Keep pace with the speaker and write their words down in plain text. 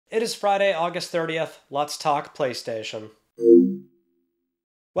It is Friday, August 30th. Let's talk PlayStation.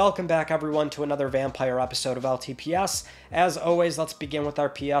 Welcome back, everyone, to another Vampire episode of LTPS. As always, let's begin with our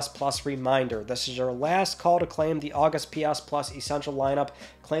PS Plus reminder. This is your last call to claim the August PS Plus Essential lineup.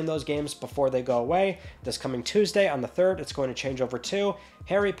 Claim those games before they go away. This coming Tuesday on the 3rd, it's going to change over to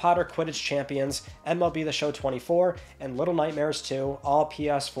Harry Potter Quidditch Champions, MLB The Show 24, and Little Nightmares 2, all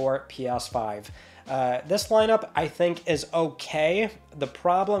PS4, PS5. This lineup, I think, is okay. The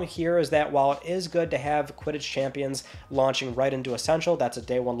problem here is that while it is good to have Quidditch Champions launching right into Essential, that's a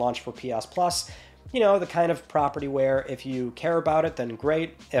day one launch for PS Plus, you know, the kind of property where if you care about it, then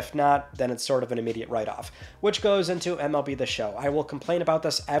great. If not, then it's sort of an immediate write-off, which goes into MLB The Show. I will complain about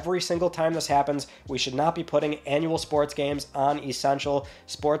this every single time this happens. We should not be putting annual sports games on Essential.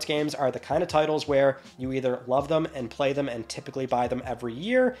 Sports games are the kind of titles where you either love them and play them and typically buy them every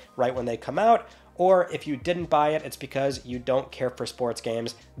year, right when they come out, or if you didn't buy it, it's because you don't care for sports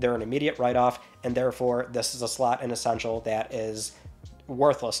games. They're an immediate write-off, and therefore this is a slot in Essential that is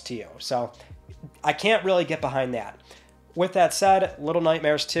worthless to you. So I can't really get behind that. With that said, Little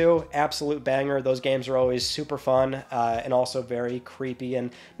Nightmares 2, absolute banger. Those games are always super fun and also very creepy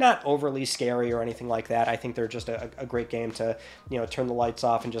and not overly scary or anything like that. I think they're just a great game to, you know, turn the lights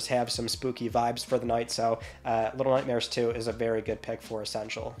off and just have some spooky vibes for the night. So Little Nightmares 2 is a very good pick for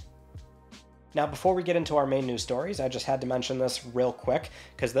Essential. Now, before we get into our main news stories, I just had to mention this real quick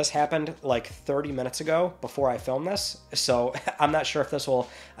because this happened like 30 minutes ago before I filmed this, so I'm not sure if this will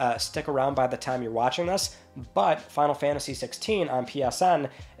stick around by the time you're watching this, but Final Fantasy XVI on PSN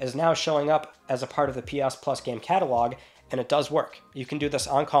is now showing up as a part of the PS Plus game catalog, and it does work. You can do this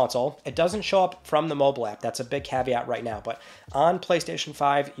on console. It doesn't show up from the mobile app. That's a big caveat right now, but on PlayStation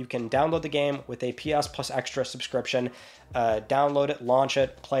 5, you can download the game with a PS Plus Extra subscription, download it, launch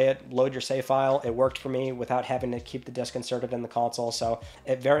it, play it, load your save file. It worked for me without having to keep the disc inserted in the console, so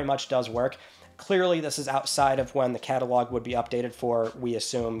it very much does work. Clearly, this is outside of when the catalog would be updated for, we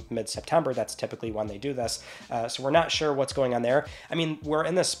assume, mid-September. That's typically when they do this. So we're not sure what's going on there. I mean, we're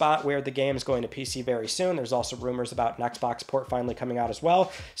in this spot where the game is going to PC very soon. There's also rumors about an Xbox port finally coming out as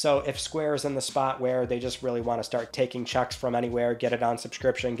well. So if Square is in the spot where they just really want to start taking checks from anywhere, get it on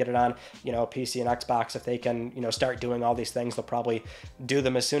subscription, get it on, you know, PC and Xbox, if they can, you know, start doing all these things, they'll probably do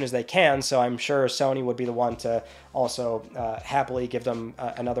them as soon as they can. So I'm sure Sony would be the one to also happily give them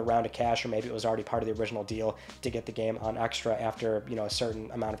another round of cash, or maybe it was already part of the original deal to get the game on Extra after, you know, a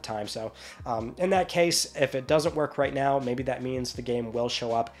certain amount of time. So in that case, if it doesn't work right now, maybe that means the game will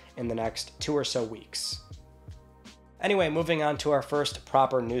show up in the next 2 or so weeks. Anyway, moving on to our first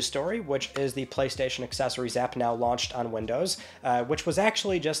proper news story, which is the PlayStation Accessories app now launched on Windows, which was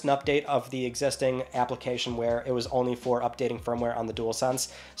actually just an update of the existing application where it was only for updating firmware on the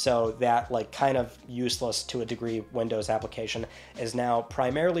DualSense. So that, like, kind of useless to a degree Windows application is now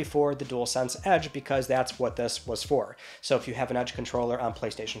primarily for the DualSense Edge, because that's what this was for. So if you have an Edge controller on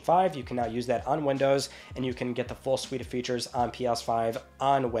PlayStation 5, you can now use that on Windows, and you can get the full suite of features on PS5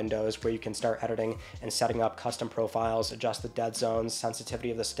 on Windows, where you can start editing and setting up custom profiles, adjust the dead zones, sensitivity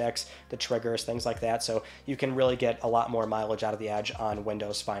of the sticks, the triggers, things like that. So you can really get a lot more mileage out of the Edge on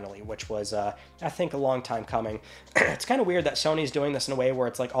Windows finally, which was, I think, a long time coming. It's kind of weird that Sony's doing this in a way where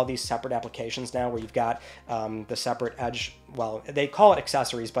it's like all these separate applications now, where you've got the separate Edge, well, they call it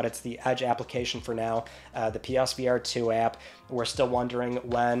accessories, but it's the Edge application for now, the PSVR 2 app. We're still wondering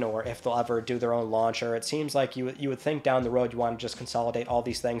when or if they'll ever do their own launcher. It seems like you would think down the road you want to just consolidate all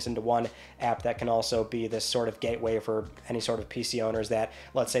these things into one app that can also be this sort of gateway for any sort of PC owners that,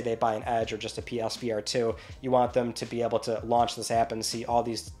 let's say they buy an Edge or just a PSVR 2, you want them to be able to launch this app and see all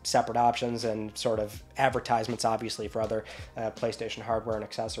these separate options and sort of advertisements, obviously, for other PlayStation hardware and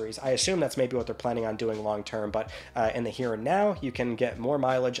accessories. I assume that's maybe what they're planning on doing long term, but in the here and now, you can get more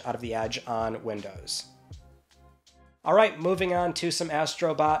mileage out of the Edge on Windows. All right, moving on to some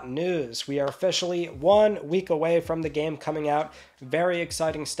Astro Bot news. We are officially 1 week away from the game coming out. Very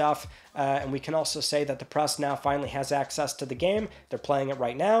exciting stuff. And we can also say that the press now finally has access to the game. They're playing it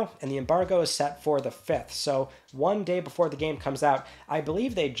right now, and the embargo is set for the 5th. So 1 day before the game comes out. I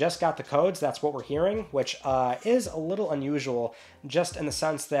believe they just got the codes. That's what we're hearing, which is a little unusual, just in the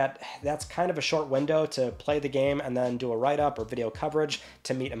sense that that's kind of a short window to play the game and then do a write-up or video coverage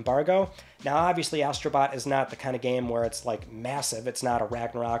to meet embargo. Now, obviously, Astro Bot is not the kind of game where it's like massive. It's not a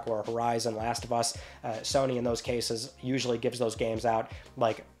Ragnarok or a Horizon, Last of Us. Sony, in those cases, usually gives those games out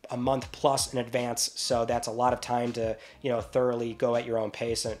like a month plus in advance, so that's a lot of time to, thoroughly go at your own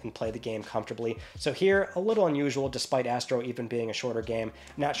pace and play the game comfortably. So here, a little unusual despite Astro even being a shorter game.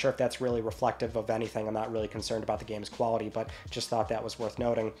 Not sure if that's really reflective of anything. I'm not really concerned about the game's quality, but just thought that was worth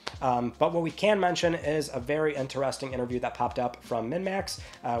noting. But what we can mention is a very interesting interview that popped up from MinMax,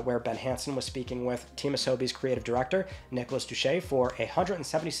 where Ben Hansen was speaking with Team Asobi's creative director, Nicolas Duché, for a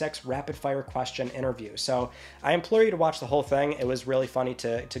 176 rapid-fire question interview. So I implore you to watch the whole thing. It was really funny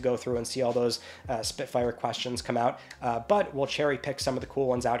to go through and see all those Spitfire questions come out, but we'll cherry pick some of the cool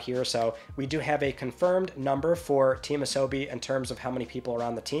ones out here. So we do have a confirmed number for Team Asobi in terms of how many people are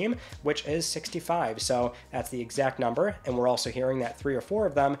on the team, which is 65. So that's the exact number, and we're also hearing that 3 or 4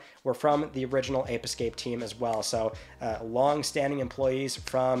 of them were from the original Ape Escape team as well. So long-standing employees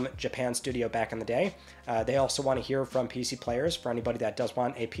from Japan Studio back in the day. They also want to hear from PC players for anybody that does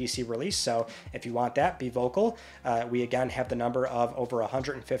want a PC release. So if you want that, be vocal. We again have the number of over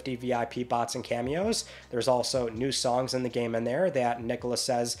 150 VIP bots and cameos. There's also new songs in the game in there that Nicholas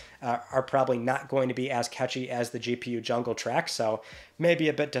says are probably not going to be as catchy as the GPU Jungle track. So maybe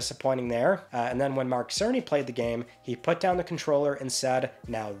a bit disappointing there. And then when Mark Cerny played the game, he put down the controller and said,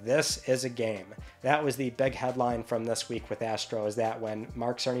 "Now this is a game." That was the big headline from this week with Astro, is that when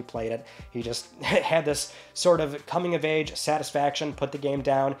Mark Cerny played it, he just had this sort of coming-of-age satisfaction, put the game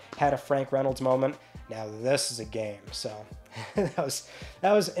down, had a Frank Reynolds moment. Now this is a game. So that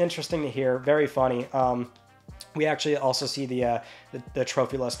was interesting to hear. Very funny. We actually also see the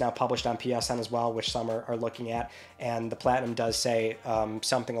trophy list now published on PSN as well, which some are looking at, and the Platinum does say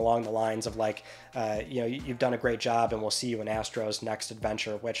something along the lines of like, you've done a great job and we'll see you in Astro's next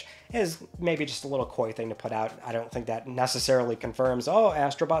adventure, which is maybe just a little coy thing to put out. I don't think that necessarily confirms, oh,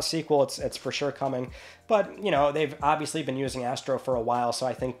 Astro Bot sequel, it's for sure coming, but they've obviously been using Astro for a while, so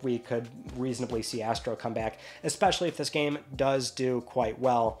I think we could reasonably see Astro come back, especially if this game does do quite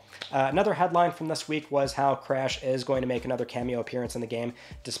well. Another headline from this week was how Crash is going to make another cameo appearance in the game,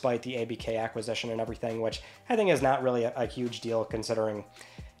 despite the ABK acquisition and everything, which I think is not really a huge deal considering,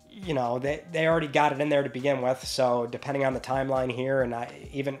 they already got it in there to begin with. So depending on the timeline here, and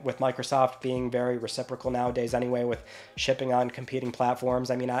even with Microsoft being very reciprocal nowadays anyway with shipping on competing platforms,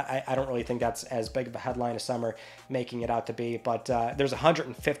 I mean, I don't really think that's as big of a headline as some are making it out to be, but there's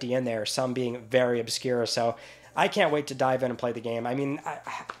 150 in there, some being very obscure, so I can't wait to dive in and play the game. I mean,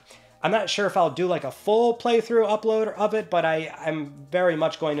 I'm not sure if I'll do like a full playthrough upload of it, but I'm very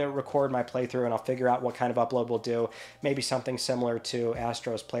much going to record my playthrough and I'll figure out what kind of upload we'll do. Maybe something similar to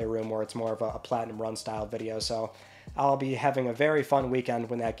Astro's Playroom, where it's more of a Platinum Run style video. So I'll be having a very fun weekend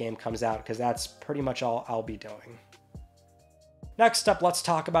when that game comes out, because that's pretty much all I'll be doing. Next up, let's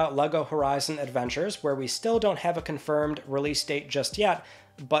talk about LEGO Horizon Adventures, where we still don't have a confirmed release date just yet,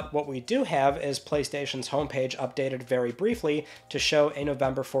 but what we do have is PlayStation's homepage updated very briefly to show a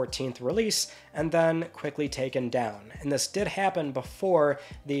November 14th release, and then quickly taken down. And this did happen before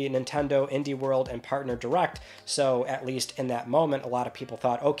the Nintendo Indie World and Partner Direct, so at least in that moment, a lot of people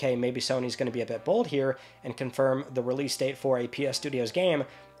thought, okay, maybe Sony's going to be a bit bold here and confirm the release date for a PS Studios game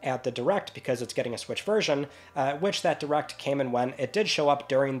at the Direct because it's getting a Switch version, which that Direct came and went. It did show up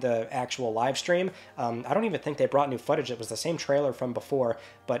during the actual live stream. I don't even think they brought new footage. It was the same trailer from before,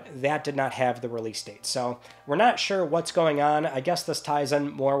 but that did not have the release date. So we're not sure what's going on. I guess this ties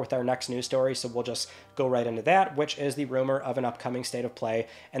in more with our next news story, so we'll just go right into that, which is the rumor of an upcoming State of Play,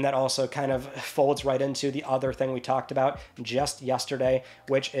 and that also kind of folds right into the other thing we talked about just yesterday,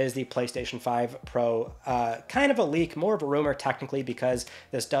 which is the PlayStation 5 Pro. Kind of a leak, more of a rumor technically, because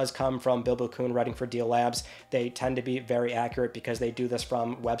this does come from Bilbo Kuhn writing for Deal Labs. They tend to be very accurate because they do this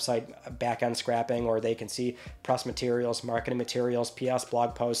from website backend scrapping, or they can see press materials, marketing materials, PS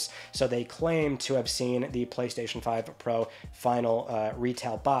blog posts, so they claim to have seen the PlayStation 5 Pro final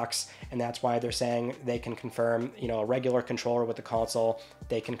retail box, and that's why they're saying they can confirm, a regular controller with the console,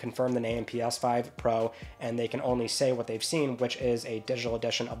 they can confirm the name PS5 Pro, and they can only say what they've seen, which is a digital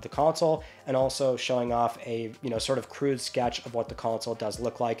edition of the console, and also showing off a, sort of crude sketch of what the console does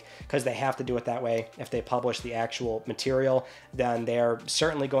look like, because they have to do it that way. If they publish the actual material, then they're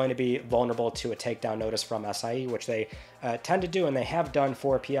certainly going to be vulnerable to a takedown notice from SIE, which they tend to do, and they have done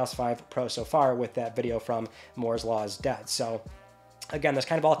for PS5 Pro so far with that video from Moore's Law is Dead. So again, this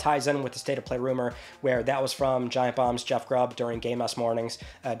kind of all ties in with the State of Play rumor, where that was from Giant Bomb's Jeff Grubb during Game S Mornings,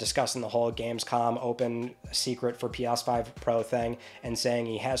 discussing the whole Gamescom open secret for PS5 Pro thing, and saying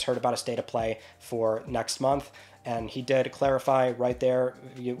he has heard about a State of Play for next month. And he did clarify right there,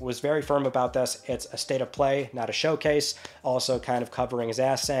 he was very firm about this. It's a State of Play, not a showcase. Also kind of covering his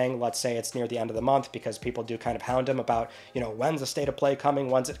ass, saying, let's say it's near the end of the month, because people do kind of hound him about, when's the State of Play coming,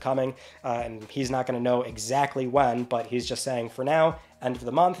 when's it coming? And he's not going to know exactly when, but he's just saying for now, end of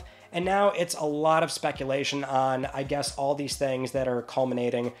the month. And now it's a lot of speculation on, I guess, all these things that are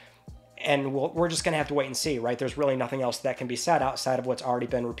culminating, and we're just going to have to wait and see, right? There's really nothing else that can be said outside of what's already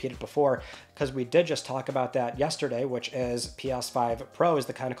been repeated before, because we did just talk about that yesterday, which is PS5 Pro is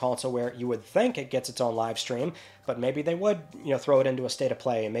the kind of console where you would think it gets its own live stream, but maybe they would, throw it into a state of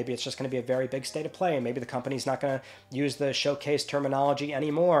play, and maybe it's just going to be a very big state of play, and maybe the company's not going to use the showcase terminology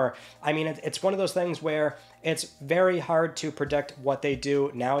anymore. I mean, it's one of those things where it's very hard to predict what they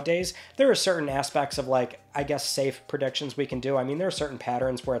do nowadays. There are certain aspects of, like, I guess, safe predictions we can do. I mean, there are certain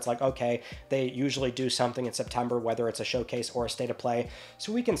patterns where it's like, okay, they usually do something in September, whether it's a showcase or a state of play.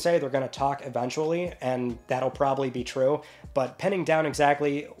 So we can say they're going to talk eventually, and that'll probably be true. But pinning down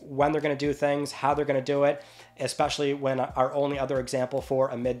exactly when they're going to do things, how they're going to do it, especially when our only other example for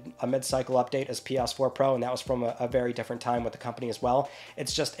a mid-cycle update is PS4 Pro, and that was from a very different time with the company as well.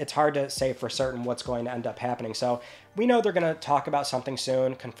 It's hard to say for certain what's going to end up happening. So we know they're going to talk about something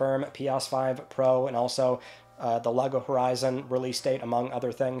soon, confirm PS5 Pro, and also the LEGO Horizon release date, among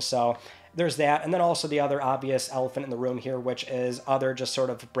other things. So there's that. And then also the other obvious elephant in the room here, which is other just sort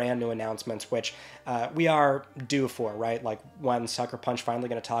of brand new announcements, which we are due for, right? Like when Sucker Punch finally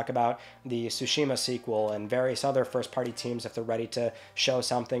going to talk about the Tsushima sequel and various other first-party teams if they're ready to show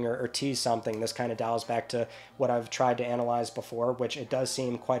something or tease something. This kind of dials back to what I've tried to analyze before, which it does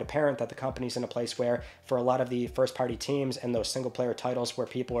seem quite apparent that the company's in a place where for a lot of the first-party teams and those single-player titles where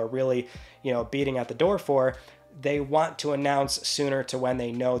people are really, beating at the door for, they want to announce sooner to when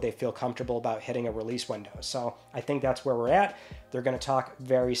they know they feel comfortable about hitting a release window. So I think that's where we're at. They're going to talk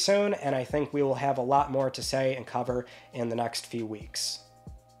very soon, and I think we will have a lot more to say and cover in the next few weeks.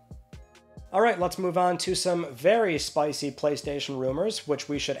 All right, let's move on to some very spicy PlayStation rumors, which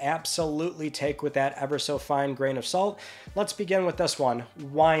we should absolutely take with that ever so fine grain of salt. Let's begin with this one.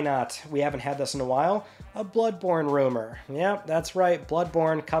 Why not? We haven't had this in a while. A Bloodborne rumor. Yeah, that's right.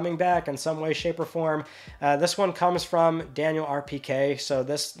 Bloodborne coming back in some way, shape, or form. This one comes from Daniel RPK, so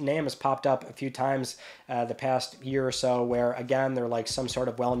this name has popped up a few times the past year or so, where, again, they're like some sort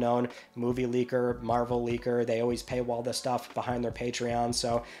of well-known movie leaker, Marvel leaker. They always paywall this stuff behind their Patreon,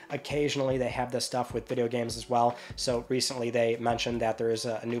 so occasionally they have this stuff with video games as well. So recently they mentioned that there is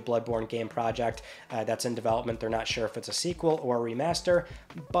a new Bloodborne game project that's in development. They're not sure if it's a sequel or a remaster,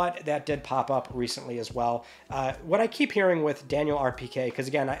 but that did pop up recently as well. What I keep hearing with Daniel RPK, because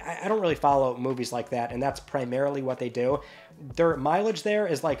again, I don't really follow movies like that, and that's primarily what they do. Their mileage there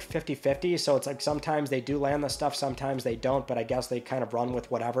is like 50-50, so it's like sometimes they do land the stuff, sometimes they don't, but I guess they kind of run with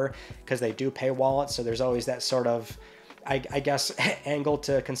whatever because they do paywall it, so there's always that sort of, I guess, angle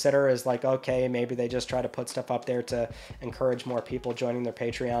to consider is like, okay, maybe they just try to put stuff up there to encourage more people joining their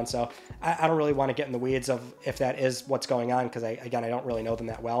Patreon. So I don't really want to get in the weeds of if that is what's going on, because I don't really know them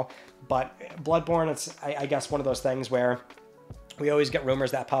that well. But Bloodborne, it's, I guess, one of those things where we always get rumors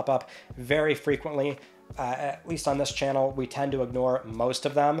that pop up very frequently. At least on this channel, we tend to ignore most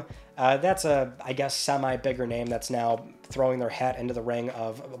of them. That's a, I guess, semi-bigger name that's now throwing their hat into the ring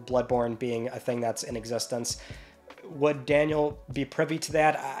of Bloodborne being a thing that's in existence. Would Daniel be privy to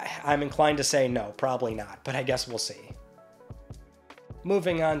that? I'm inclined to say no, probably not, but I guess we'll see.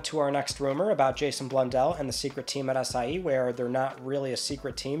 Moving on to our next rumor about Jason Blundell and the secret team at SIE, where they're not really a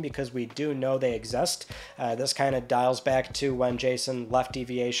secret team because we do know they exist. This kind of dials back to when Jason left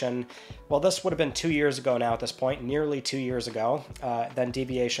Deviation. Well, this would have been 2 years ago now at this point, nearly 2 years ago. Then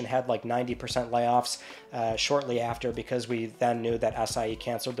Deviation had like 90% layoffs shortly after, because we then knew that SIE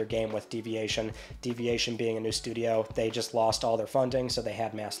canceled their game with Deviation. Deviation being a new studio, they just lost all their funding, so they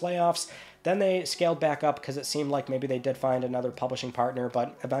had mass layoffs. Then they scaled back up because it seemed like maybe they did find another publishing partner,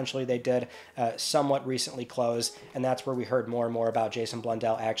 but eventually they did somewhat recently close, and that's where we heard more and more about Jason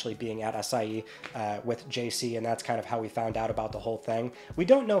Blundell actually being at SIE with JC, and that's kind of how we found out about the whole thing. We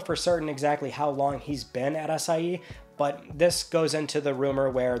don't know for certain exactly how long he's been at SIE, but this goes into the rumor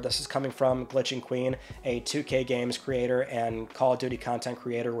where this is coming from Glitching Queen, a 2K Games creator and Call of Duty content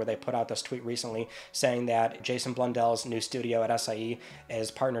creator, where they put out this tweet recently saying that Jason Blundell's new studio at SIE is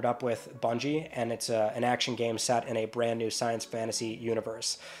partnered up with Bungie, and it's an action game set in a brand new science fantasy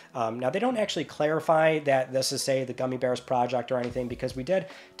universe. Now, they don't actually clarify that this is, say, the Gummy Bears project or anything, because we did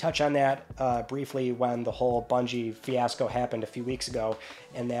touch on that briefly when the whole Bungie fiasco happened a few weeks ago,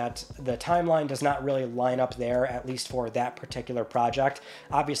 and that the timeline does not really line up there, at least for that particular project.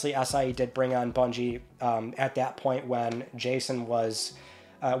 Obviously, SIE did bring on Bungie at that point when Jason was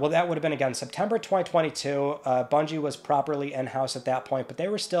well, that would have been, again, September 2022. Bungie was properly in-house at that point, but they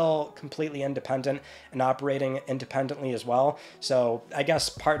were still completely independent and operating independently as well. So I guess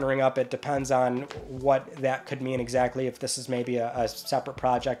partnering up, it depends on what that could mean exactly, if this is maybe a separate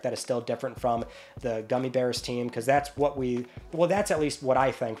project that is still different from the Gummy Bears team, because that's what that's at least what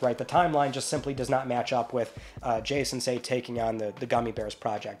I think, right? The timeline just simply does not match up with Jason, say, taking on the Gummy Bears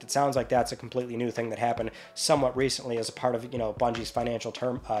project. It sounds like that's a completely new thing that happened somewhat recently as a part of, Bungie's financial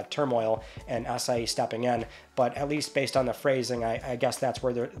turmoil and SIE stepping in. But at least based on the phrasing, I guess that's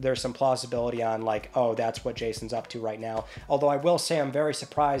where there's some plausibility on, like, oh, that's what Jason's up to right now. Although I will say I'm very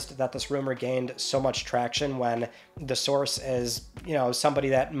surprised that this rumor gained so much traction when the source is, somebody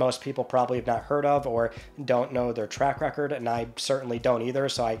that most people probably have not heard of or don't know their track record, and I certainly don't either.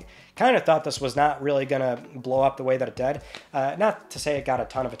 So I kind of thought this was not really going to blow up the way that it did. Not to say it got a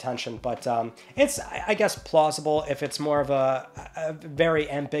ton of attention, but it's, I guess, plausible if it's more of a very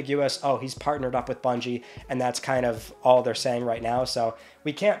ambiguous, oh, he's partnered up with Bungie, and that's kind of all they're saying right now. So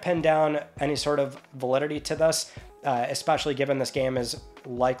we can't pin down any sort of validity to this, especially given this game is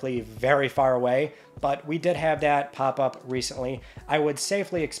likely very far away, but we did have that pop up recently. I would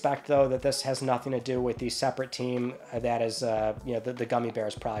safely expect, though, that this has nothing to do with the separate team that is, the Gummy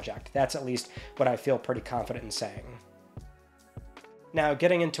Bears project. That's at least what I feel pretty confident in saying. Now,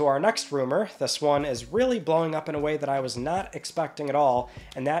 getting into our next rumor, this one is really blowing up in a way that I was not expecting at all,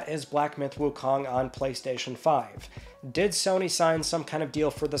 and that is Black Myth Wukong on PlayStation 5. Did Sony sign some kind of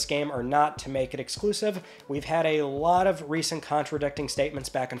deal for this game or not to make it exclusive? We've had a lot of recent contradicting statements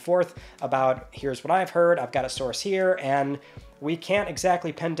back and forth about, here's what I've heard, I've got a source here, and we can't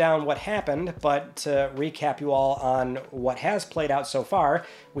exactly pin down what happened, but to recap you all on what has played out so far,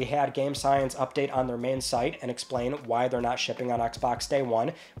 we had Game Science update on their main site and explain why they're not shipping on Xbox Day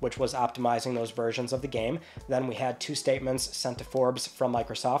 1, which was optimizing those versions of the game. Then we had 2 statements sent to Forbes from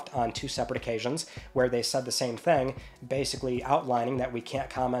Microsoft on 2 separate occasions where they said the same thing, basically outlining that we can't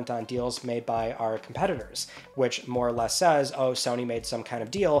comment on deals made by our competitors, which more or less says, oh, Sony made some kind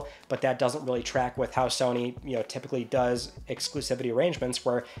of deal, but that doesn't really track with how Sony, typically does exclusivity arrangements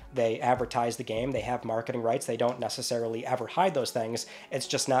where they advertise the game, they have marketing rights, they don't necessarily ever hide those things. It's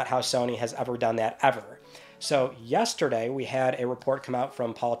just not how Sony has ever done that ever. So yesterday we had a report come out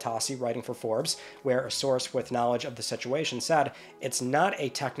from Paul Tassi writing for Forbes where a source with knowledge of the situation said it's not a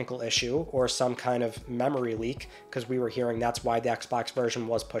technical issue or some kind of memory leak, because we were hearing that's why the Xbox version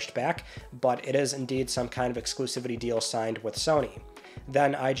was pushed back, but it is indeed some kind of exclusivity deal signed with Sony.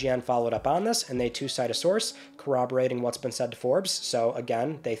 Then IGN followed up on this, and they too cite a source corroborating what's been said to Forbes. So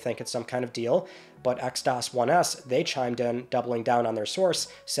again, they think it's some kind of deal. But XDOS1S, they chimed in, doubling down on their source,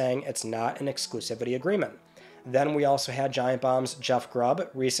 saying it's not an exclusivity agreement. Then we also had Giant Bomb's Jeff Grubb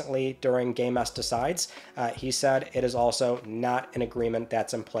recently during Game S Decides. He said it is also not an agreement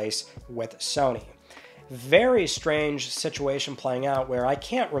that's in place with Sony. Very strange situation playing out where I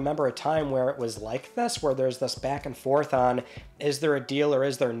can't remember a time where it was like this, where there's this back and forth on is there a deal or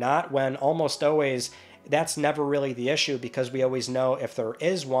is there not, when almost always that's never really the issue because we always know if there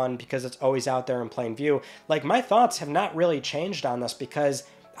is one because it's always out there in plain view. Like, my thoughts have not really changed on this because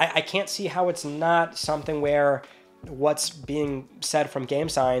I can't see how it's not something where what's being said from Game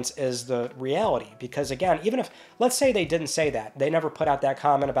Science is the reality. Because again, even if, let's say they didn't say that, they never put out that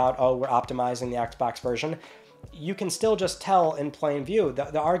comment about, oh, we're optimizing the Xbox version, you can still just tell in plain view.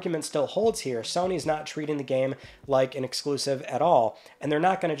 The argument still holds here. Sony's not treating the game like an exclusive at all, and they're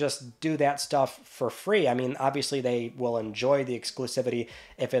not going to just do that stuff for free. I mean, obviously they will enjoy the exclusivity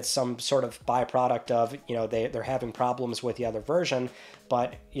if it's some sort of byproduct of, they're having problems with the other version,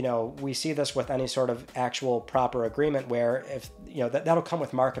 but, we see this with any sort of actual proper agreement where if, that'll come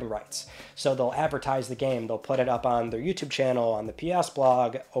with marketing rights. So they'll advertise the game, they'll put it up on their YouTube channel, on the PS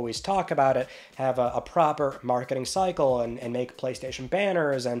blog, always talk about it, have a proper marketing cycle and make PlayStation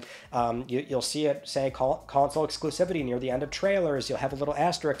banners, and you'll see it say console exclusivity near the end of trailers. You'll have a little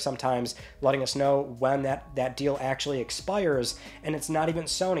asterisk sometimes letting us know when that deal actually expires, and it's not even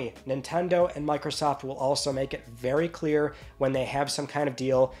Sony. Nintendo and Microsoft will also make it very clear when they have some kind of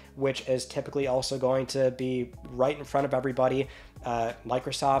deal, which is typically also going to be right in front of everybody.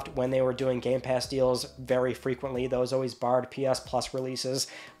 Microsoft, when they were doing Game Pass deals very frequently, those always barred PS Plus releases.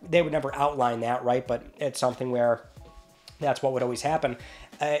 They would never outline that, right? But it's something where that's what would always happen.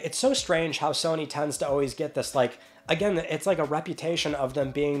 It's so strange how Sony tends to always get this, like, again, it's like a reputation of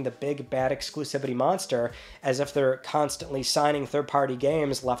them being the big bad exclusivity monster, as if they're constantly signing third-party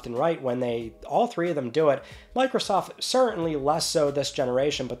games left and right when all three of them do it. Microsoft, certainly less so this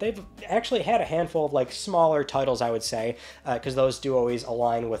generation, but they've actually had a handful of like smaller titles, I would say, because those do always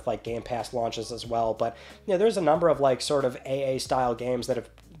align with like Game Pass launches as well. But there's a number of like sort of AA style games that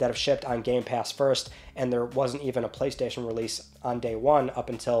have shipped on Game Pass first, and there wasn't even a PlayStation release on day one up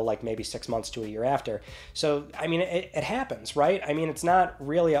until like maybe 6 months to a year after. So, I mean, it happens, right? I mean, it's not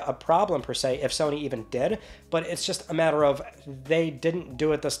really a problem per se if Sony even did, but it's just a matter of they didn't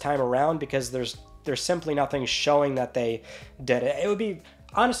do it this time around because there's simply nothing showing that they did it. It would be,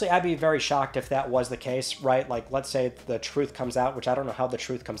 honestly, I'd be very shocked if that was the case, right? Like, let's say the truth comes out, which I don't know how the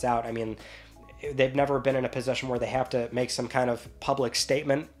truth comes out. I mean, they've never been in a position where they have to make some kind of public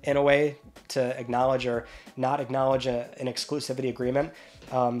statement in a way to acknowledge or not acknowledge an exclusivity agreement.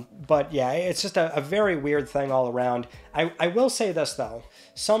 But yeah, it's just a very weird thing all around. I will say this though.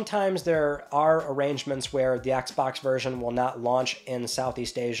 Sometimes there are arrangements where the Xbox version will not launch in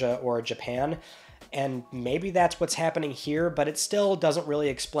Southeast Asia or Japan. And maybe that's what's happening here, but it still doesn't really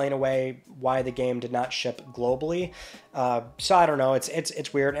explain away why the game did not ship globally. So I don't know,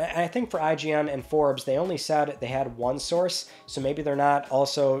 it's weird. And I think for IGN and Forbes, they only said they had one source, so maybe they're not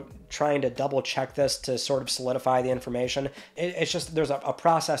also trying to double check this to sort of solidify the information. It's just there's a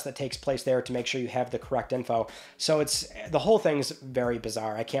process that takes place there to make sure you have the correct info. So the whole thing's very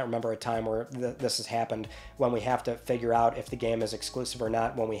bizarre. I can't remember a time where this has happened when we have to figure out if the game is exclusive or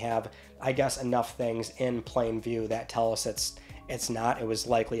not, when we have, I guess, enough things in plain view that tell us it's not. It was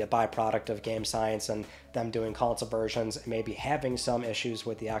likely a byproduct of game science and them doing console versions and maybe having some issues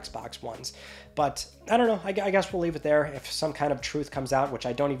with the Xbox ones. But I don't know, I guess we'll leave it there. If some kind of truth comes out, which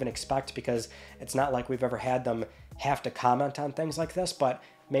I don't even expect because it's not like we've ever had them have to comment on things like this, but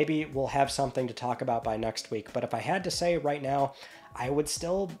maybe we'll have something to talk about by next week. But if I had to say right now, I would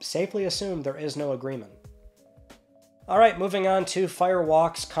still safely assume there is no agreement. All right, moving on to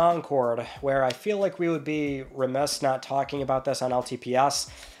Firewalk's Concord, where I feel like we would be remiss not talking about this on LTPS,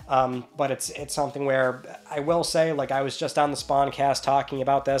 but it's something where I will say, like I was just on the Spawncast talking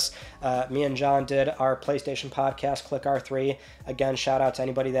about this. Me and John did our PlayStation podcast, Click R3. Again, shout out to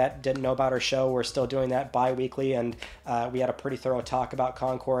anybody that didn't know about our show. We're still doing that bi-weekly, and we had a pretty thorough talk about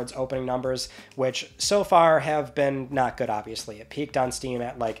Concord's opening numbers, which so far have been not good, obviously. It peaked on Steam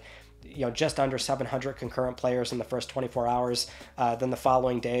at like just under 700 concurrent players in the first 24 hours. Then the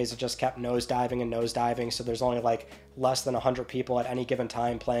following days, it just kept nosediving and nosediving. So there's only like less than 100 people at any given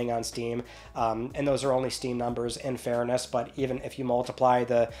time playing on Steam. And those are only Steam numbers in fairness. But even if you multiply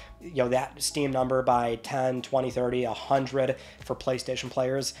that Steam number by 10, 20, 30, 100 for PlayStation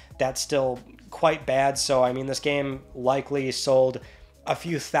players, that's still quite bad. So, I mean, this game likely sold a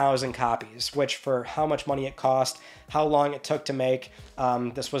few thousand copies, which for how much money it cost, how long it took to make,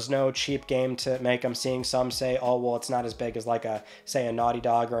 this was no cheap game to make. I'm seeing some say, oh, well, it's not as big as like a Naughty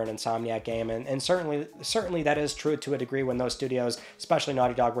Dog or an Insomniac game, and certainly that is true to a degree when those studios, especially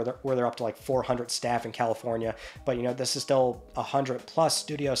Naughty Dog, where they're up to like 400 staff in California, but this is still 100 plus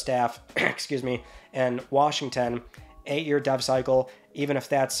studio staff, excuse me, in Washington, 8-year dev cycle, even if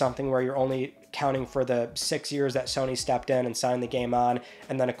that's something where you're only counting for the 6 years that Sony stepped in and signed the game on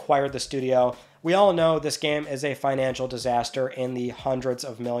and then acquired the studio. We all know this game is a financial disaster in the hundreds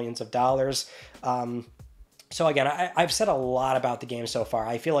of millions of dollars. So again, I've said a lot about the game so far.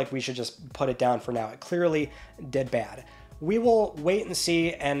 I feel like we should just put it down for now. It clearly did bad. We will wait and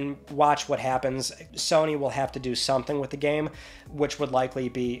see and watch what happens. Sony will have to do something with the game, which would likely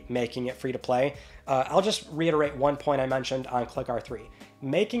be making it free to play. I'll just reiterate one point I mentioned on Click R3.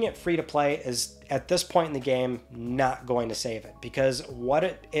 Making it free to play is, at this point in the game, not going to save it, because what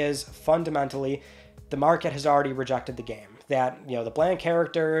it is fundamentally, the market has already rejected the game. That, the bland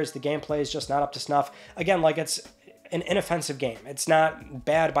characters, the gameplay is just not up to snuff. Again, like, it's an inoffensive game. It's not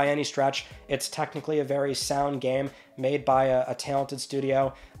bad by any stretch. It's technically a very sound game made by a talented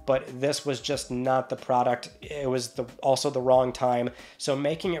studio, but this was just not the product. It was also the wrong time. So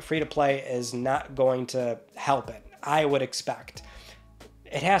making it free to play is not going to help it, I would expect.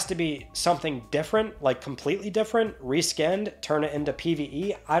 It has to be something different, like completely different, reskinned, turn it into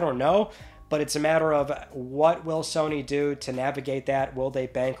PvE, I don't know. But it's a matter of what will Sony do to navigate that? Will they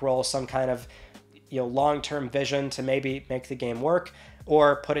bankroll some kind of long-term vision to maybe make the game work,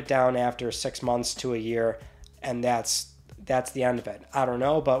 or put it down after 6 months to a year, and that's the end of it? I don't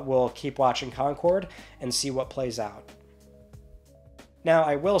know, but we'll keep watching Concord and see what plays out. Now,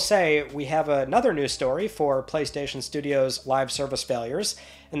 I will say we have another news story for PlayStation Studios' live service failures,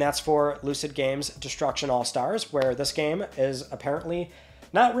 and that's for Lucid Games' Destruction All-Stars, where this game is apparently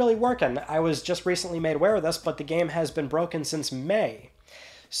not really working. I was just recently made aware of this, but the game has been broken since May.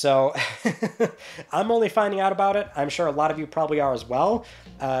 So I'm only finding out about it. I'm sure a lot of you probably are as well.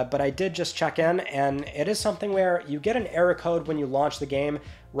 But I did just check in, and it is something where you get an error code when you launch the game,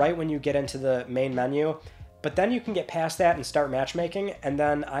 right when you get into the main menu. But then you can get past that and start matchmaking. And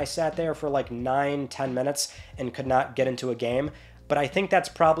then I sat there for like 9-10 minutes and could not get into a game. But I think that's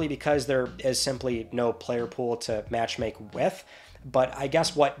probably because there is simply no player pool to matchmake with. But I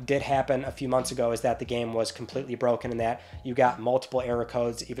guess what did happen a few months ago is that the game was completely broken and that you got multiple error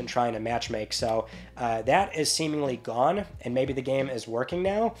codes even trying to matchmake. So that is seemingly gone, and maybe the game is working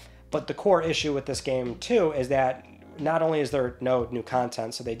now. But the core issue with this game too is that not only is there no new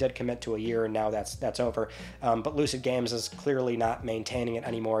content, so they did commit to a year and now that's over, but Lucid Games is clearly not maintaining it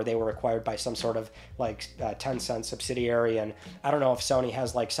anymore. They were acquired by some sort of like Tencent subsidiary, and I don't know if Sony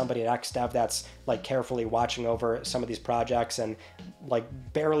has like somebody at XDev that's like carefully watching over some of these projects and like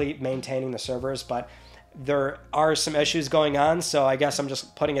barely maintaining the servers, but there are some issues going on, so I guess I'm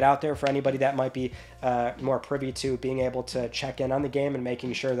just putting it out there for anybody that might be more privy to being able to check in on the game and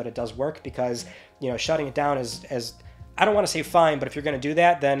making sure that it does work, because, you know, shutting it down is I don't want to say fine, but if you're going to do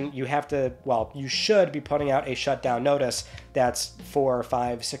that, then you have to, well, you should be putting out a shutdown notice that's 4,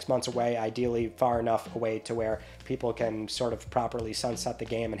 5, 6 months away, ideally far enough away to where people can sort of properly sunset the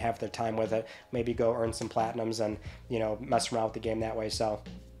game and have their time with it, maybe go earn some platinums and, you know, mess around with the game that way. So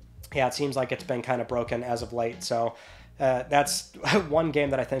yeah, it seems like it's been kind of broken as of late. So that's one game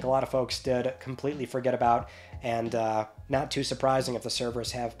that I think a lot of folks did completely forget about, and not too surprising if the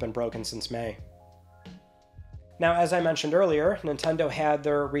servers have been broken since May. Now, as I mentioned earlier, Nintendo had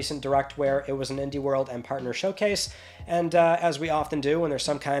their recent Direct where it was an Indie World and Partner Showcase, and as we often do when there's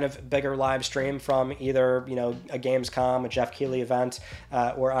some kind of bigger live stream from either, you know, a Gamescom, a Jeff Keighley event,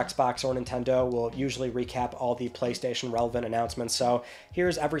 or Xbox or Nintendo, we'll usually recap all the PlayStation relevant announcements. So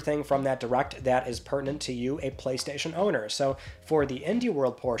here's everything from that Direct that is pertinent to you, a PlayStation owner. So for the Indie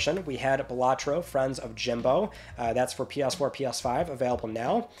World portion, we had Balatro, Friends of Jimbo. That's for PS4, PS5, available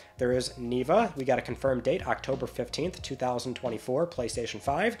now. There is Neva. We got a confirmed date, October 15th, 2024, PlayStation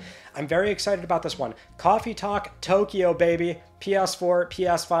 5. I'm very excited about this one. Coffee Talk Tokyo, baby. PS4,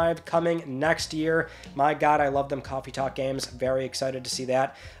 PS5 coming next year. My God, I love them Coffee Talk games. Very excited to see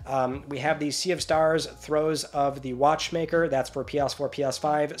that. We have the Sea of Stars, Throes of the Watchmaker. That's for PS4,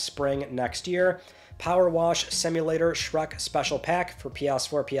 PS5, spring next year. Power Wash Simulator Shrek Special Pack for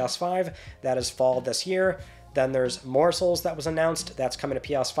PS4, PS5. That is fall this year. Then there's Morsels that was announced. That's coming to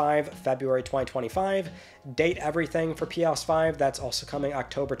PS5, February 2025. Date Everything for PS5. That's also coming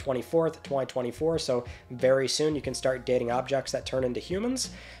October 24th, 2024. So very soon you can start dating objects that turn into humans.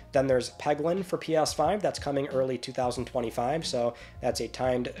 Then there's Peglin for PS5. That's coming early 2025. So that's a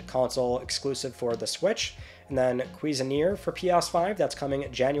timed console exclusive for the Switch. And then Cuisinier for PS5, that's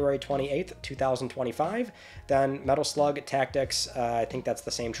coming January 28th, 2025. Then Metal Slug Tactics, I think that's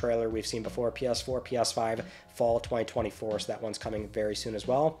the same trailer we've seen before, PS4, PS5, fall 2024, so that one's coming very soon as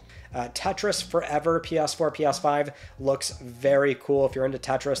well. Tetris Forever, PS4, PS5, looks very cool. If you're into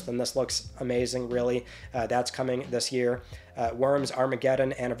Tetris, then this looks amazing, really. That's coming this year. Worms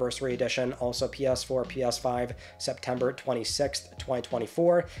Armageddon Anniversary Edition, also PS4, PS5, September 26th,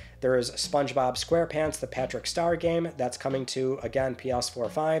 2024. There is SpongeBob SquarePants, the Patrick Star game. That's coming to, again, PS4,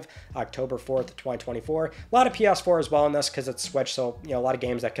 5, October 4th, 2024. A lot of PS4 as well in this because it's Switch, so, you know, a lot of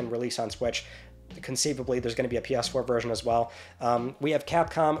games that can release on Switch. Conceivably, there's going to be a PS4 version as well. We have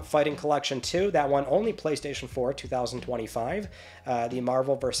Capcom Fighting Collection 2, that one only PlayStation 4, 2025. The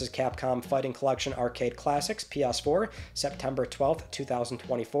Marvel vs. Capcom Fighting Collection Arcade Classics, PS4, September 12th,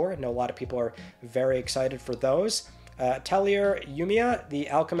 2024. I know a lot of people are very excited for those. Tellier Yumiya, The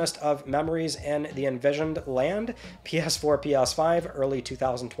Alchemist of Memories and the Envisioned Land, PS4, PS5, early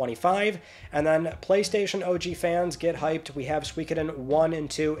 2025. And then PlayStation OG fans, get hyped. We have Suikoden 1 and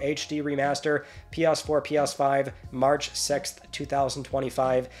 2 HD Remaster, PS4, PS5, March 6th,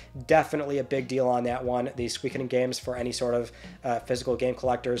 2025. Definitely a big deal on that one. These Suikoden games, for any sort of physical game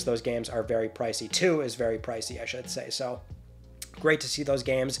collectors, those games are very pricey. 2 is very pricey, I should say, so great to see those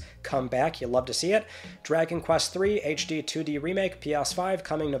games come back. You love to see it. Dragon Quest III HD 2D Remake, PS5,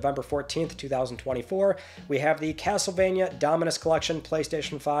 coming November 14th, 2024. We have the Castlevania Dominus Collection,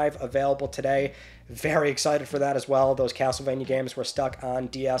 PlayStation 5, available today. Very excited for that as well. Those Castlevania games were stuck on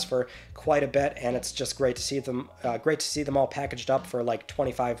DS for quite a bit, and it's just great to see them. All packaged up for like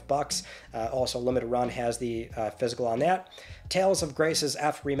 $25. Also, Limited Run has the physical on that. Tales of Grace's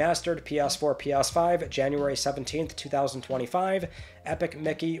F Remastered, PS4, PS5, January 17th, 2025. Epic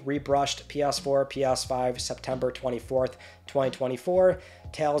Mickey rebrushed PS4, PS5, September 24th, 2024.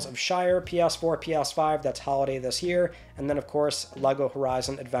 Tales of Shire, PS4, PS5, that's holiday this year. And then, of course, LEGO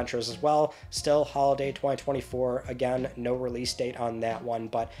Horizon Adventures as well. Still holiday 2024. Again, no release date on that one,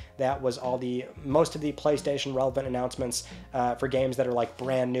 but that was most of the PlayStation relevant announcements for games that are like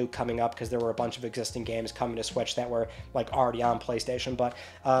brand new coming up, because there were a bunch of existing games coming to Switch that were like already on PlayStation. But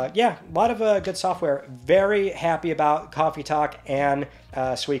yeah, a lot of good software. Very happy about Coffee Talk and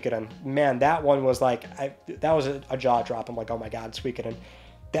Suikoden. Man, that one was like, that was a jaw drop. I'm like, oh my god, Suikoden.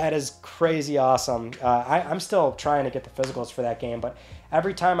 That is crazy awesome. I'm still trying to get the physicals for that game, but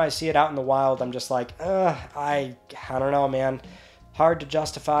every time I see it out in the wild, I'm just like, I don't know, man. Hard to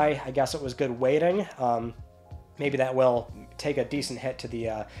justify. I guess it was good waiting. Maybe that will take a decent hit to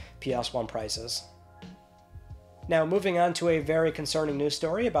the PS1 prices. Now, moving on to a very concerning news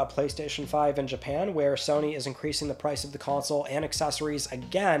story about PlayStation 5 in Japan, where Sony is increasing the price of the console and accessories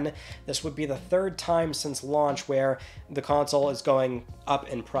again. This would be the third time since launch where the console is going up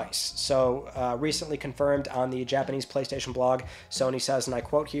in price. So, recently confirmed on the Japanese PlayStation blog, Sony says, and I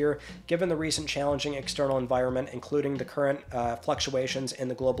quote here, "Given the recent challenging external environment, including the current fluctuations in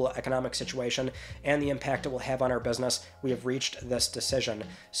the global economic situation and the impact it will have on our business, we have reached this decision."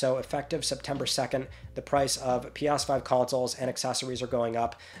 So, effective September 2nd, the price of PS5 consoles and accessories are going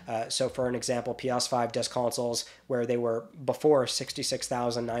up. So for an example, PS5 disc consoles, where they were before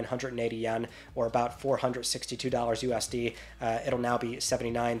 66,980 yen, or about $462 USD, it'll now be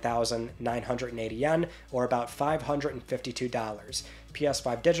 79,980 yen, or about $552.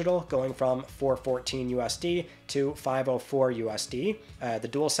 PS5 digital going from 414 USD to 504 USD. The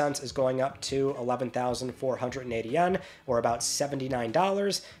DualSense is going up to 11,480 yen, or about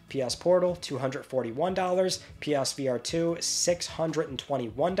 $79. PS Portal $241. PSVR 2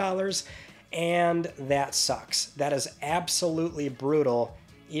 $621. And that sucks. That is absolutely brutal,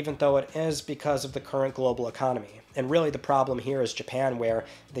 even though it is because of the current global economy. And really the problem here is Japan, where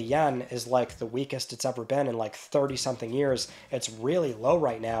the yen is like the weakest it's ever been in like 30-something years. It's really low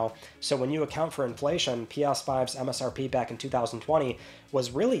right now. So when you account for inflation, PS5's MSRP back in 2020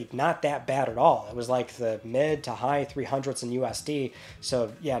 was really not that bad at all. It was like the mid to high 300s in USD.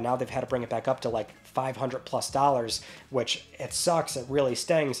 So yeah, now they've had to bring it back up to like $500+, which it sucks. It really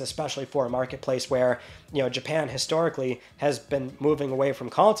stings, especially for a marketplace where, you know, Japan historically has been moving away from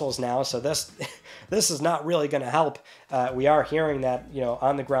consoles now. So this is not really going to help. We are hearing that, you know,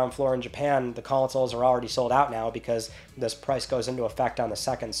 on the ground floor in Japan, the consoles are already sold out now because this price goes into effect on the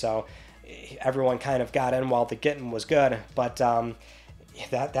 2nd. So everyone kind of got in while the getting was good. But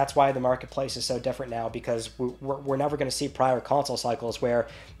that's why the marketplace is so different now, because we're never going to see prior console cycles where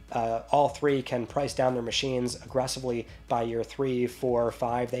all three can price down their machines aggressively by year 3, 4,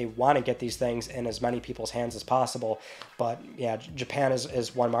 5. They want to get these things in as many people's hands as possible. But yeah, Japan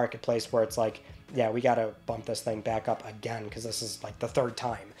is one marketplace where it's like, yeah, we got to bump this thing back up again, because this is like the third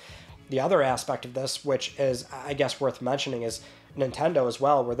time. The other aspect of this, which is, I guess, worth mentioning, is Nintendo as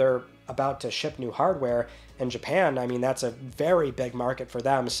well, where they're about to ship new hardware in Japan. I mean, that's a very big market for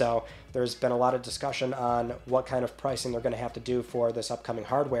them. So there's been a lot of discussion on what kind of pricing they're going to have to do for this upcoming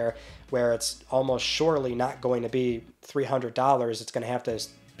hardware, where it's almost surely not going to be $300. It's going to have to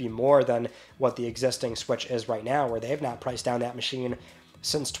be more than what the existing Switch is right now, where they've not priced down that machine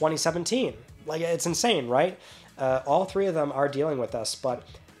since 2017. Like, it's insane, right? All three of them are dealing with this, but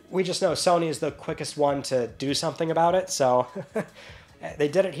we just know Sony is the quickest one to do something about it. So they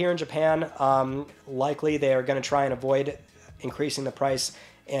did it here in Japan. Likely they are going to try and avoid increasing the price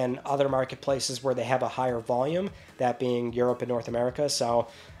in other marketplaces where they have a higher volume, that being Europe and North America. So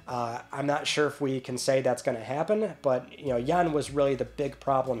I'm not sure if we can say that's going to happen, but you know, yen was really the big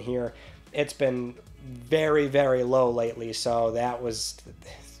problem here. It's been very, very low lately, so that was...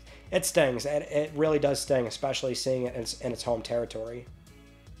 It stings. It really does sting, especially seeing it in its home territory.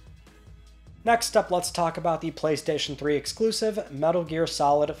 Next up, let's talk about the PlayStation 3 exclusive Metal Gear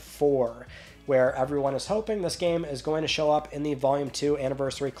Solid 4, where everyone is hoping this game is going to show up in the Volume 2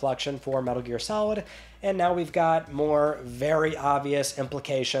 Anniversary Collection for Metal Gear Solid, and now we've got more very obvious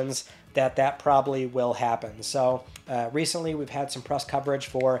implications that probably will happen. So recently we've had some press coverage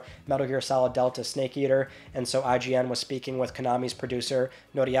for Metal Gear Solid Delta Snake Eater, and so IGN was speaking with Konami's producer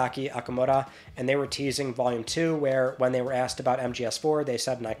Noriaki Akamura, and they were teasing Volume 2, where when they were asked about MGS4, they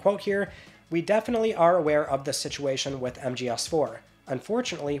said, and I quote here, "We definitely are aware of the situation with MGS4.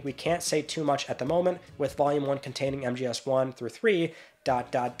 Unfortunately, we can't say too much at the moment, with Volume 1 containing MGS1 through 3, ...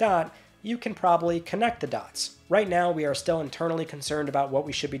 You can probably connect the dots. Right now, we are still internally concerned about what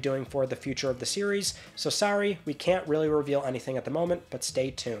we should be doing for the future of the series, so sorry, we can't really reveal anything at the moment, but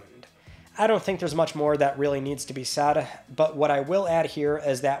stay tuned." I don't think there's much more that really needs to be said, but what I will add here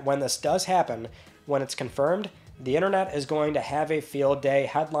is that when this does happen, when it's confirmed, the internet is going to have a field day,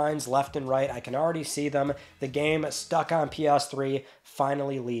 headlines left and right. I can already see them. The game stuck on PS3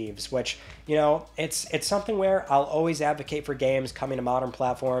 finally leaves, which, you know, it's something where I'll always advocate for games coming to modern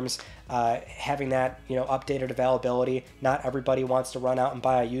platforms, having that, you know, updated availability. Not everybody wants to run out and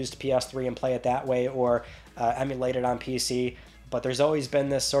buy a used PS3 and play it that way, or emulate it on PC. But there's always been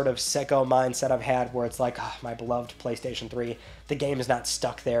this sort of sicko mindset I've had where it's like, oh, my beloved PlayStation 3, the game is not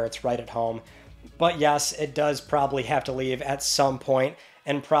stuck there, it's right at home. But yes, it does probably have to leave at some point,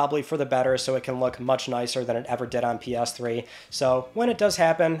 and probably for the better, so it can look much nicer than it ever did on PS3. So when it does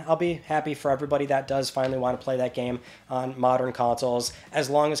happen, I'll be happy for everybody that does finally want to play that game on modern consoles, as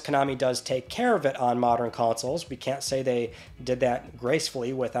long as Konami does take care of it on modern consoles. We can't say they did that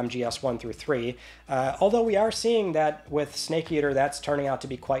gracefully with MGS 1 through 3, although we are seeing that with Snake Eater, that's turning out to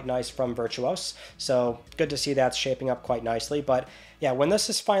be quite nice from Virtuos, so good to see that's shaping up quite nicely. But yeah, when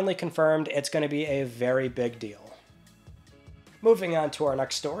this is finally confirmed, it's going to be a very big deal. Moving on to our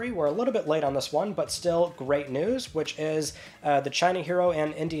next story, we're a little bit late on this one, but still great news, which is the China Hero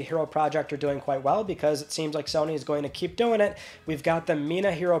and India Hero project are doing quite well, because it seems like Sony is going to keep doing it. We've got the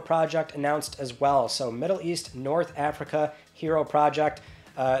MENA Hero project announced as well, so Middle East, North Africa Hero project.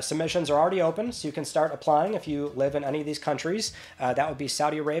 Submissions are already open, so you can start applying if you live in any of these countries. That would be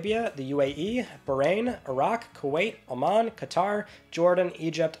Saudi Arabia, the UAE, Bahrain, Iraq, Kuwait, Oman, Qatar, Jordan,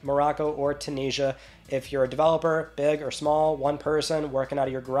 Egypt, Morocco, or Tunisia. If you're a developer, big or small, one person, working out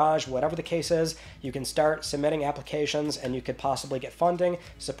of your garage, whatever the case is, you can start submitting applications and you could possibly get funding,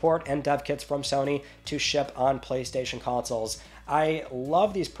 support, and dev kits from Sony to ship on PlayStation consoles. I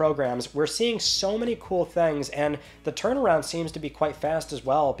love these programs. We're seeing so many cool things, and the turnaround seems to be quite fast as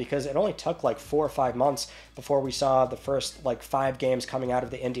well, because it only took like 4 or 5 months before we saw the first like 5 games coming out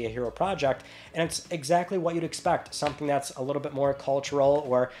of the India Hero project, and it's exactly what you'd expect. Something that's a little bit more cultural,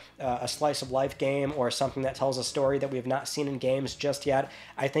 or a slice of life game, or something that tells a story that we have not seen in games just yet.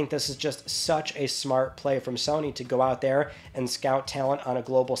 I think this is just such a smart play from Sony to go out there and scout talent on a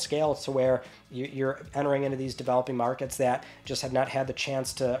global scale, to where you're entering into these developing markets that just have not had the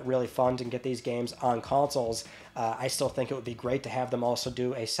chance to really fund and get these games on consoles. I still think it would be great to have them also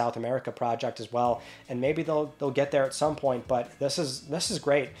do a South America project as well, and maybe they'll get there at some point. But this is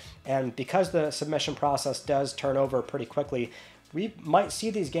great, and because the submission process does turn over pretty quickly, we might see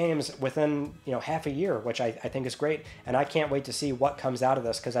these games within, you know, half a year, which I think is great, and I can't wait to see what comes out of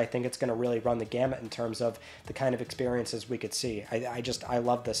this, because I think it's going to really run the gamut in terms of the kind of experiences we could see. I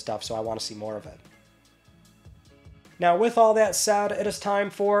love this stuff, so I want to see more of it. Now, with all that said, it is time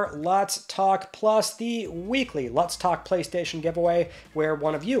for Let's Talk Plus, the weekly Let's Talk PlayStation giveaway, where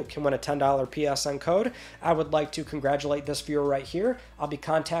one of you can win a $10 PSN code. I would like to congratulate this viewer right here. I'll be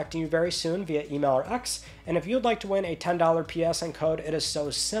contacting you very soon via email or X, and if you'd like to win a $10 PSN code, it is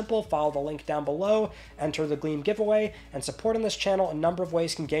so simple. Follow the link down below, enter the Gleam giveaway, and supporting this channel a number of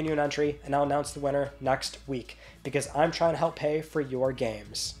ways can gain you an entry, and I'll announce the winner next week, because I'm trying to help pay for your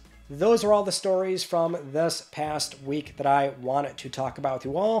games. Those are all the stories from this past week that I wanted to talk about with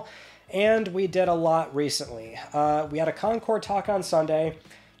you all, and we did a lot recently. We had a Concord talk on Sunday.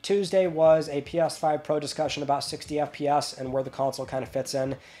 Tuesday was a PS5 Pro discussion about 60 FPS and where the console kind of fits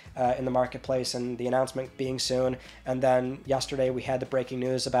in the marketplace, and the announcement being soon. And then yesterday we had the breaking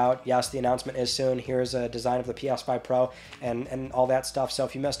news about, yes, the announcement is soon. Here's a design of the PS5 Pro and all that stuff. So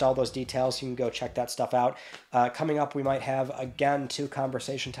if you missed all those details, you can go check that stuff out. Coming up, we might have, again, 2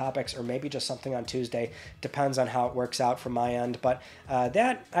 conversation topics, or maybe just something on Tuesday. Depends on how it works out from my end. But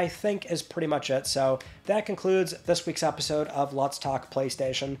that, I think, is pretty much it. So that concludes this week's episode of Let's Talk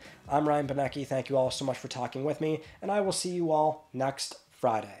PlayStation. I'm Ryan Benecki. Thank you all so much for talking with me, and I will see you all next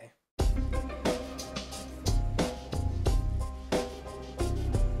Friday.